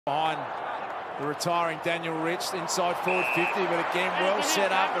Behind the retiring Daniel Rich, inside forward 50, but again well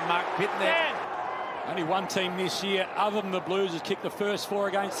set up, and Marc Pittonet. Only one team this year, other than the Blues, has kicked the first 4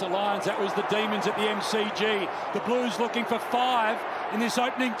 against the Lions. That was the Demons at the MCG. The Blues looking for 5 in this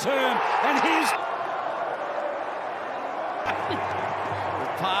opening term, and here's the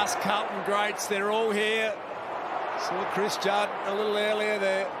past Carlton greats, they're all here. Saw Chris Judd a little earlier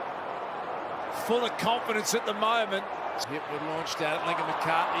there, full of confidence at the moment. Hip was launched out at Lincoln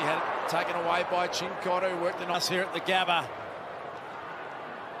McCartney, had it taken away by Chincotta, who worked the nice here at the Gabba.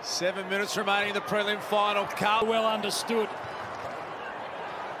 7 minutes remaining in the prelim final. Well understood.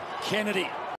 Kennedy